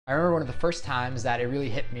I remember one of the first times that it really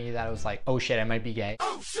hit me that I was like, oh shit, I might be gay.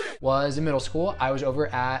 Oh shit! Was in middle school. I was over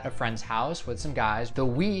at a friend's house with some guys. The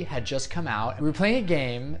Wii had just come out. We were playing a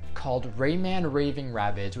game called Rayman Raving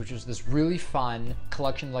Rabbids, which was this really fun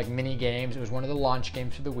collection of like mini games. It was one of the launch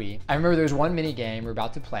games for the Wii. I remember there was one mini game we were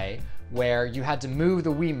about to play where you had to move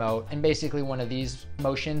the Wiimote, and basically one of these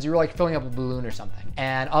motions, you were like filling up a balloon or something.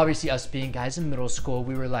 And obviously us being guys in middle school,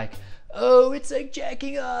 we were like, oh, it's like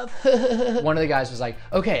jacking off. One of the guys was like,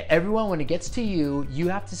 okay, everyone, when it gets to you, you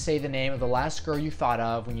have to say the name of the last girl you thought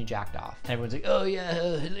of when you jacked off. And everyone's like, oh yeah,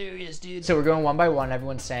 hilarious, dude. So we're going one by one,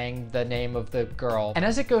 everyone's saying the name of the girl. And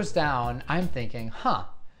as it goes down, I'm thinking, huh,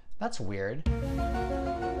 that's weird.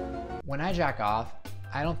 When I jack off,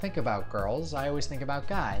 I don't think about girls, I always think about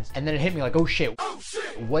guys. And then it hit me like, oh shit. Oh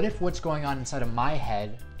shit! What if what's going on inside of my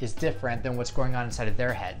head is different than what's going on inside of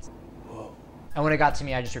their heads? And when it got to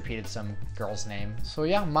me, I just repeated some girl's name. So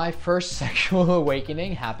yeah, my first sexual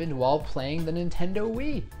awakening happened while playing the Nintendo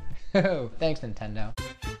Wii. Thanks, Nintendo.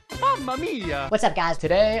 Mamma mia! What's up, guys?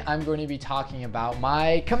 Today, I'm going to be talking about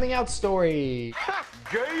my coming out story.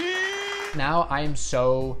 Gay! Now, I am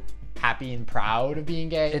so happy and proud of being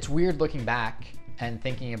gay. It's weird looking back and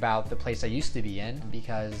thinking about the place I used to be in,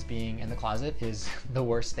 because being in the closet is the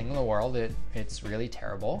worst thing in the world. It's really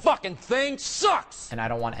terrible. Fucking thing sucks! And I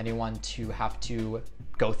don't want anyone to have to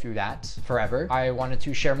go through that forever. I wanted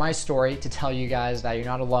to share my story to tell you guys that you're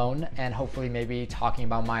not alone, and hopefully maybe talking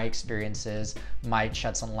about my experiences might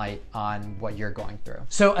shed some light on what you're going through.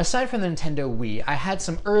 So aside from the Nintendo Wii, I had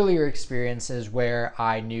some earlier experiences where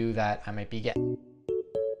I knew that I might be gay.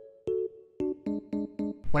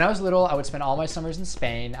 When I was little, I would spend all my summers in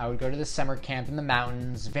Spain. I would go to the summer camp in the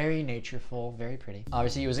mountains, very natureful, very pretty.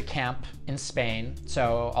 Obviously, it was a camp in Spain,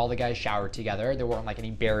 so all the guys showered together. There weren't like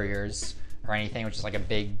any barriers or anything, which is like a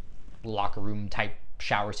big locker room type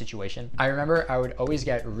shower situation. I remember I would always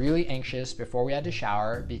get really anxious before we had to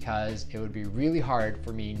shower because it would be really hard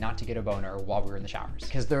for me not to get a boner while we were in the showers.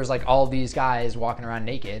 Because there was like all these guys walking around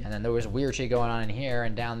naked, and then there was weird shit going on in here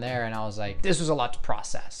and down there, and I was like, this was a lot to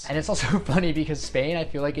process. And it's also funny because Spain, I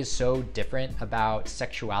feel like, is so different about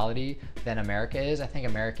sexuality than America is. I think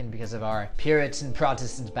American, because of our Puritan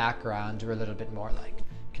Protestant background, we're a little bit more like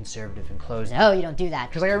conservative and closed. No, you don't do that.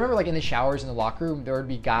 Because like I remember like in the showers in the locker room, there would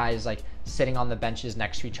be guys like sitting on the benches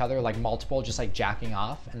next to each other, like multiple, just like jacking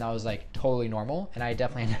off, and that was like totally normal. And I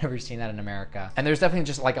definitely had never seen that in America. And there's definitely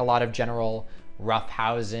just like a lot of general rough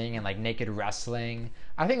housing and like naked wrestling.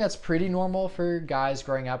 I think that's pretty normal for guys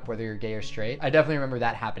growing up, whether you're gay or straight. I definitely remember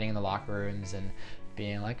that happening in the locker rooms and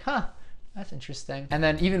being like, huh, that's interesting. And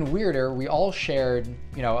then even weirder, we all shared,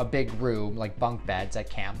 you know, a big room, like bunk beds at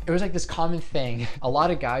camp. It was like this common thing. A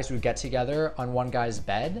lot of guys would get together on one guy's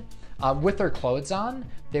bed with their clothes on.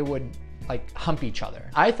 They would like hump each other.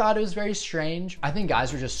 I thought it was very strange. I think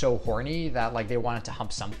guys were just so horny that like they wanted to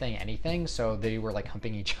hump something, anything. So they were like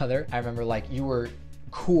humping each other. I remember like you were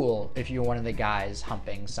cool if you were one of the guys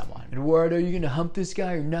humping someone. Eduardo, are you gonna hump this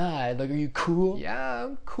guy or not? Like, are you cool? Yeah,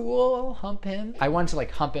 I'm cool, I'll hump him. I wanted to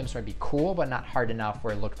like hump him so I'd be cool, but not hard enough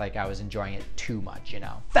where it looked like I was enjoying it too much, you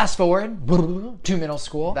know? Fast forward to middle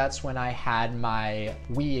school. That's when I had my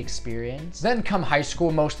Wii experience. Then come high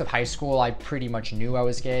school, most of high school, I pretty much knew I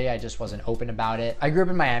was gay. I just wasn't open about it. I grew up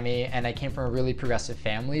in Miami and I came from a really progressive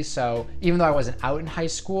family. So even though I wasn't out in high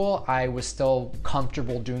school, I was still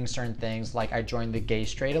comfortable doing certain things. Like I joined the Gay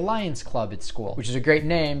Straight Alliance Club at school, which is a great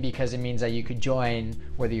name because it means that you could join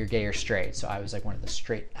whether you're gay or straight. So I was like one of the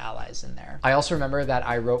straight allies in there. I also remember that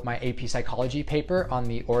I wrote my AP psychology paper on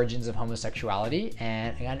the origins of homosexuality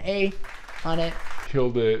and I got an A on it.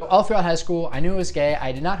 Killed it. All throughout high school, I knew I was gay.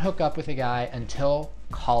 I did not hook up with a guy until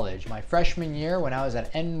college, my freshman year when I was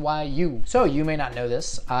at NYU. So you may not know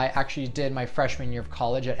this, I actually did my freshman year of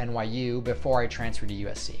college at NYU before I transferred to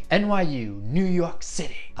USC. NYU, New York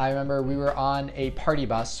City. I remember we were on a party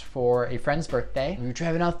bus for a friend's birthday. We were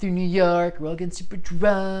driving out through New York, we were all getting super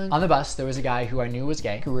drunk. On the bus, there was a guy who I knew was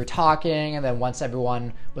gay. We were talking, and then once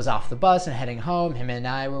everyone was off the bus and heading home, him and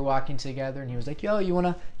I were walking together, and he was like, yo, you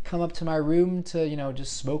wanna come up to my room to, you know,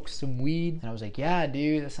 just smoke some weed? And I was like, yeah,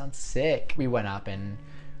 dude, that sounds sick. We went up and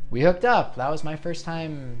we hooked up. That was my first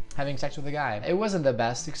time having sex with a guy. It wasn't the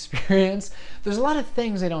best experience. There's a lot of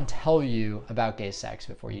things they don't tell you about gay sex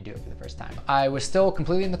before you do it for the first time. I was still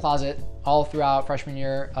completely in the closet all throughout freshman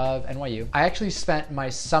year of NYU. I actually spent my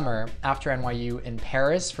summer after NYU in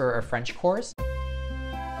Paris for a French course.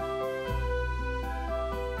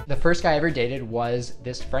 The first guy I ever dated was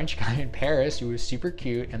this French guy in Paris who was super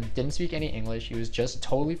cute and didn't speak any English. He was just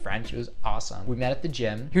totally French. It was awesome. We met at the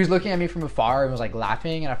gym. He was looking at me from afar and was like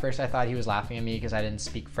laughing. And at first I thought he was laughing at me because I didn't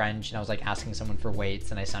speak French and I was like asking someone for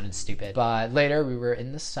weights and I sounded stupid. But later we were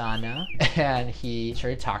in the sauna and he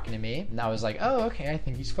started talking to me and I was like, oh, okay, I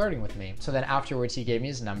think he's flirting with me. So then afterwards he gave me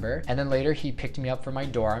his number and then later he picked me up from my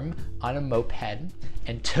dorm on a moped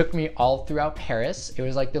and took me all throughout Paris. It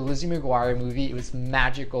was like the Lizzie McGuire movie. It was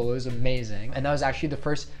magical. It was amazing. And that was actually the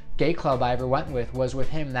first gay club I ever went was with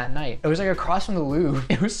him that night. It was like across from the Louvre.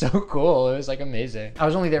 It was so cool. It was like amazing. I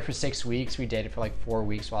was only there for 6 weeks. We dated for like 4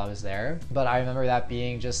 weeks while I was there. But I remember that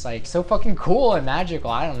being just like so fucking cool and magical.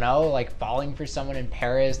 I don't know, like falling for someone in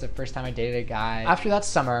Paris the first time I dated a guy. After that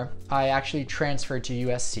summer, I actually transferred to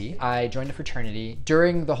USC. I joined a fraternity.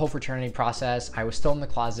 During the whole fraternity process, I was still in the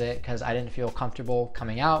closet because I didn't feel comfortable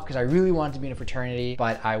coming out because I really wanted to be in a fraternity,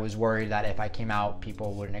 but I was worried that if I came out,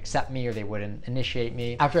 people wouldn't accept me or they wouldn't initiate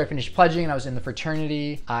me. After I finished pledging and I was in the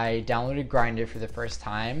fraternity, I downloaded Grindr for the first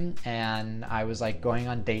time and I was like going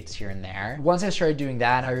on dates here and there. Once I started doing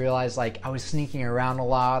that, I realized like I was sneaking around a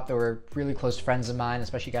lot. There were really close friends of mine,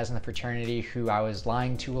 especially guys in the fraternity who I was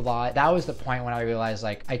lying to a lot. That was the point when I realized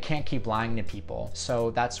like I can't keep lying to people.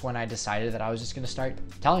 So that's when I decided that I was just gonna start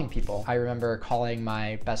telling people. I remember calling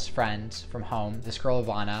my best friend from home, this girl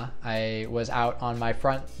Ivana. I was out on my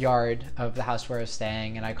front yard of the house where I was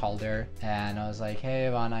staying and I called her and I was like, hey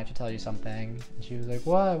Ivana, I have to tell you something. And she was like,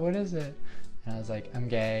 what is it? And I was like, I'm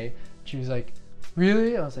gay. She was like,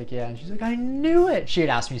 really? I was like, yeah. And she's like, I knew it. She had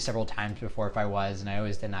asked me several times before if I was and I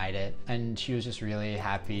always denied it. And she was just really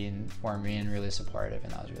happy and for me and really supportive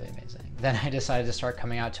and that was really amazing. Then I decided to start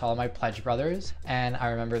coming out to all my pledge brothers. And I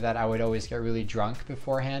remember that I would always get really drunk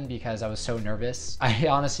beforehand because I was so nervous. I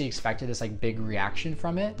honestly expected this like big reaction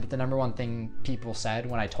from it. But the number one thing people said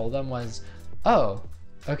when I told them was, oh,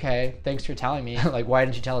 okay, thanks for telling me. Like, why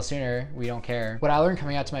didn't you tell us sooner? We don't care. What I learned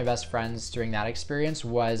coming out to my best friends during that experience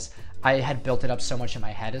was I had built it up so much in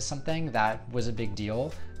my head as something that was a big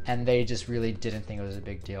deal. And they just really didn't think it was a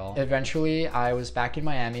big deal. Eventually, I was back in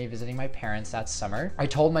Miami visiting my parents that summer. I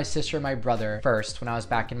told my sister and my brother first when I was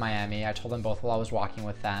back in Miami. I told them both while I was walking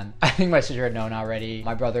with them. I think my sister had known already.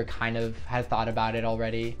 My brother kind of had thought about it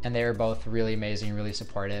already. And they were both really amazing, really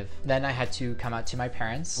supportive. Then I had to come out to my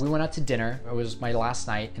parents. We went out to dinner. It was my last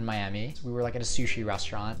night in Miami. We were like at a sushi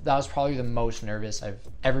restaurant. That was probably the most nervous I've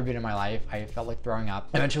ever been in my life. I felt like throwing up.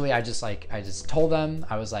 Eventually, I just told them.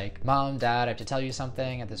 I was like, Mom, Dad, I have to tell you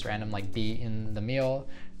something. This random like beat in the meal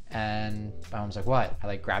and my mom's like, what? I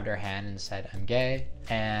like grabbed her hand and said, I'm gay.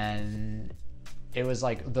 And it was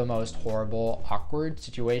like the most horrible, awkward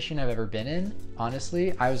situation I've ever been in.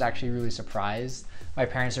 Honestly, I was actually really surprised. My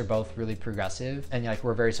parents are both really progressive and like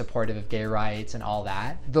we're very supportive of gay rights and all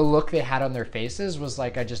that. The look they had on their faces was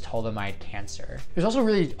like I just told them I had cancer. It was also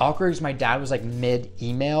really awkward because my dad was like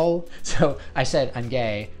mid-email. So I said, I'm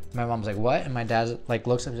gay. My mom's like, what? And my dad like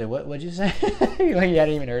looks up and says, what'd you say? Like he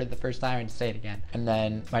hadn't even heard it the first time and say it again. And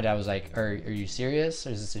then my dad was like, are you serious? Or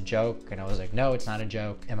is this a joke? And I was like, no, it's not a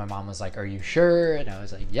joke. And my mom was like, are you sure? And I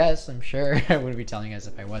was like, yes, I'm sure. I wouldn't be telling us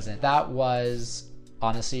if I wasn't. That was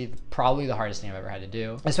honestly probably the hardest thing I've ever had to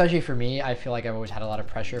do. Especially for me, I feel like I've always had a lot of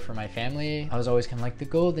pressure from my family. I was always kind of like the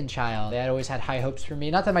golden child. They had always had high hopes for me.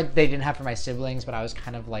 Not that they didn't have for my siblings, but I was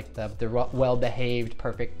kind of like the well-behaved,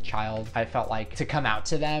 perfect child. I felt like to come out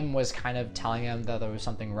to them was kind of telling them that there was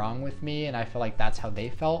something wrong with me, and I feel like that's how they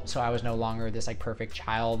felt. So I was no longer this like perfect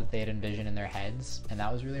child that they had envisioned in their heads, and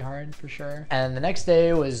that was really hard for sure. And the next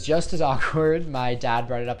day was just as awkward. My dad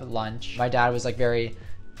brought it up at lunch. My dad was like very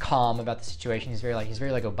calm about the situation. He's very like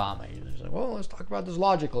Obama. He's like, well, let's talk about this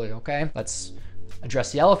logically, okay? Let's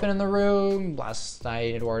address the elephant in the room. Last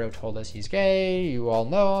night, Eduardo told us he's gay. You all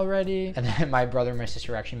know already. And then my brother and my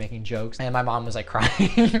sister were actually making jokes. And my mom was like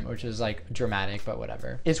crying, which is like dramatic, but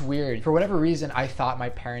whatever. It's weird. For whatever reason, I thought my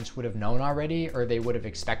parents would have known already or they would have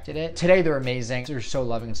expected it. Today, they're amazing. They're so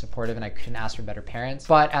loving and supportive and I couldn't ask for better parents.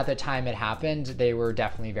 But at the time it happened, they were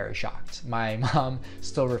definitely very shocked. My mom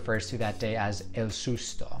still refers to that day as el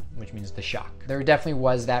susto, which means the shock. There definitely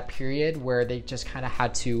was that period where they just kind of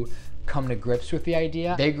had to come to grips with the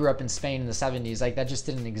idea. They grew up in Spain in the 70s, like that just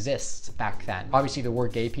didn't exist back then. Obviously there were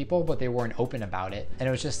gay people, but they weren't open about it. And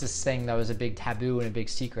it was just this thing that was a big taboo and a big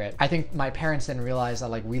secret. I think my parents didn't realize that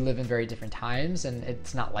like we live in very different times and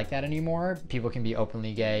it's not like that anymore. People can be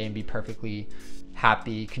openly gay and be perfectly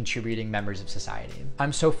happy, contributing members of society.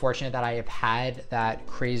 I'm so fortunate that I have had that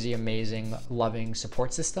crazy, amazing, loving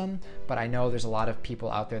support system, but I know there's a lot of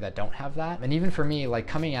people out there that don't have that. And even for me, like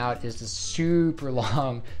coming out is this super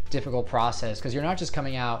long, difficult process because you're not just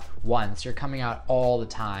coming out once, you're coming out all the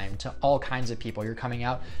time to all kinds of people. You're coming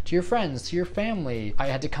out to your friends, to your family. I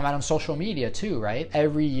had to come out on social media too, right?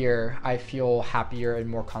 Every year I feel happier and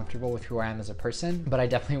more comfortable with who I am as a person, but I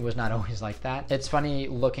definitely was not always like that. It's funny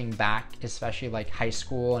looking back, especially like high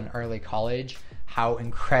school and early college, how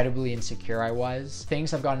incredibly insecure I was.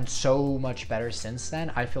 Things have gotten so much better since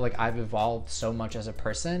then. I feel like I've evolved so much as a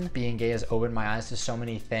person. Being gay has opened my eyes to so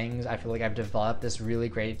many things. I feel like I've developed this really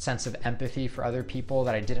great sense of empathy for other people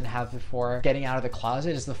that I didn't have before. Getting out of the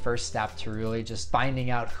closet is the first step to really just finding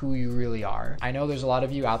out who you really are. I know there's a lot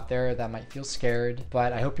of you out there that might feel scared,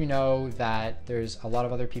 but I hope you know that there's a lot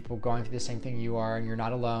of other people going through the same thing you are and you're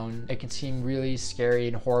not alone. It can seem really scary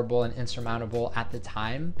and horrible and insurmountable at the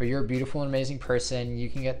time, but you're a beautiful and amazing person. You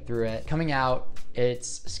can get through it. Coming out,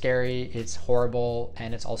 it's scary, it's horrible,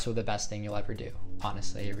 and it's also the best thing you'll ever do.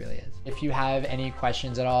 Honestly, it really is. If you have any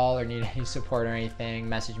questions at all or need any support or anything,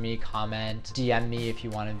 message me, comment, DM me if you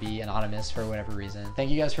want to be anonymous for whatever reason. Thank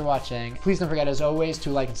you guys for watching. Please don't forget, as always, to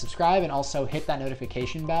like and subscribe and also hit that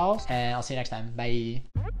notification bell. And I'll see you next time. Bye.